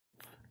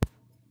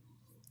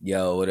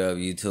Yo, what up,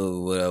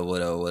 YouTube? What up,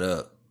 what up, what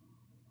up?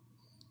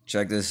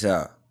 Check this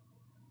out.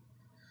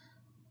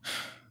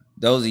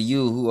 Those of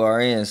you who are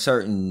in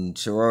certain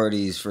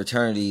sororities,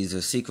 fraternities,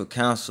 or secret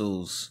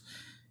councils,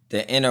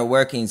 the inner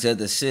workings of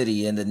the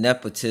city and the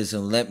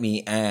nepotism, let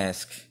me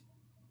ask.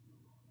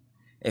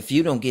 If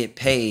you don't get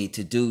paid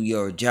to do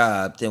your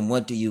job, then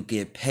what do you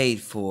get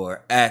paid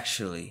for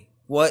actually?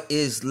 What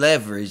is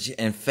leverage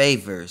and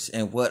favors,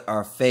 and what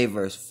are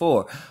favors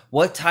for?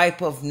 What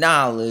type of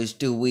knowledge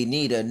do we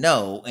need to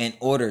know in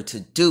order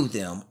to do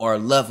them, or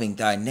loving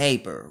thy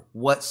neighbor?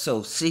 What's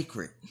so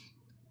secret?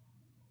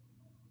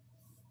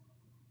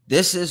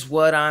 This is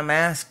what I'm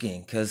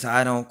asking, because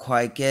I don't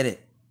quite get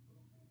it.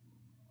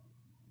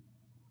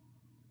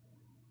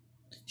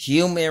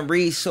 Human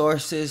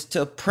resources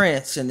to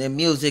Prince and the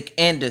music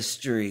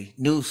industry,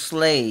 New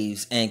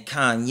Slaves and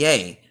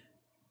Kanye.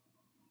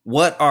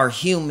 What are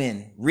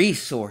human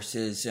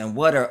resources, and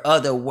what are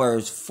other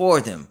words for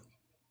them?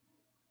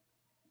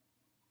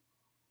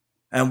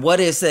 And what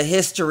is the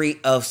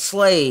history of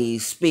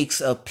slaves speaks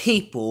of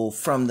people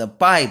from the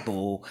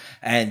Bible,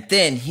 and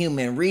then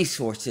human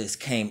resources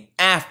came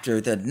after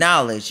the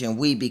knowledge, and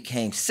we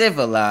became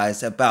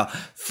civilized about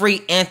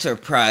free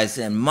enterprise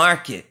and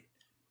market.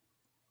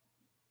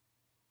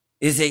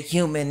 Is it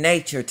human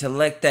nature to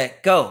let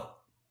that go?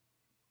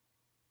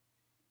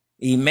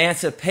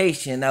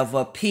 Emancipation of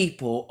a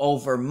people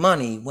over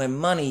money when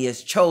money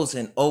is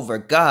chosen over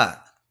God.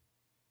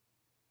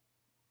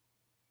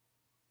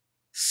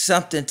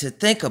 Something to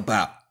think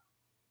about.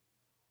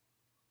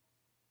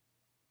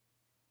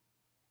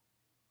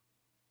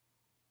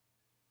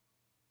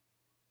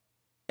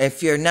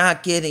 If you're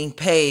not getting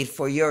paid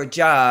for your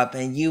job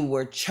and you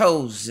were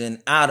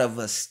chosen out of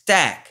a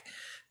stack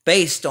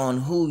based on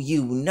who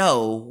you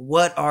know,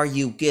 what are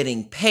you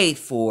getting paid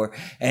for?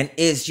 And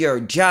is your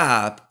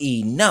job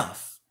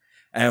enough?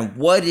 And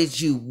what did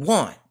you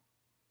want?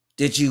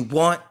 Did you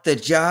want the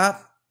job?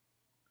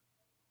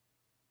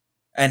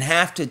 And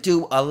have to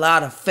do a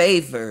lot of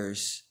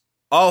favors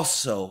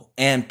also,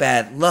 and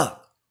bad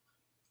luck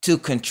to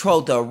control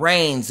the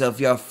reins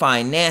of your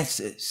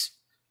finances.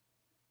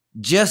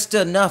 Just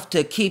enough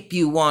to keep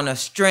you on a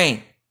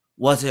string.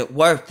 Was it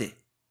worth it?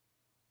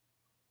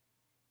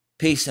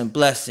 Peace and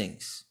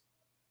blessings.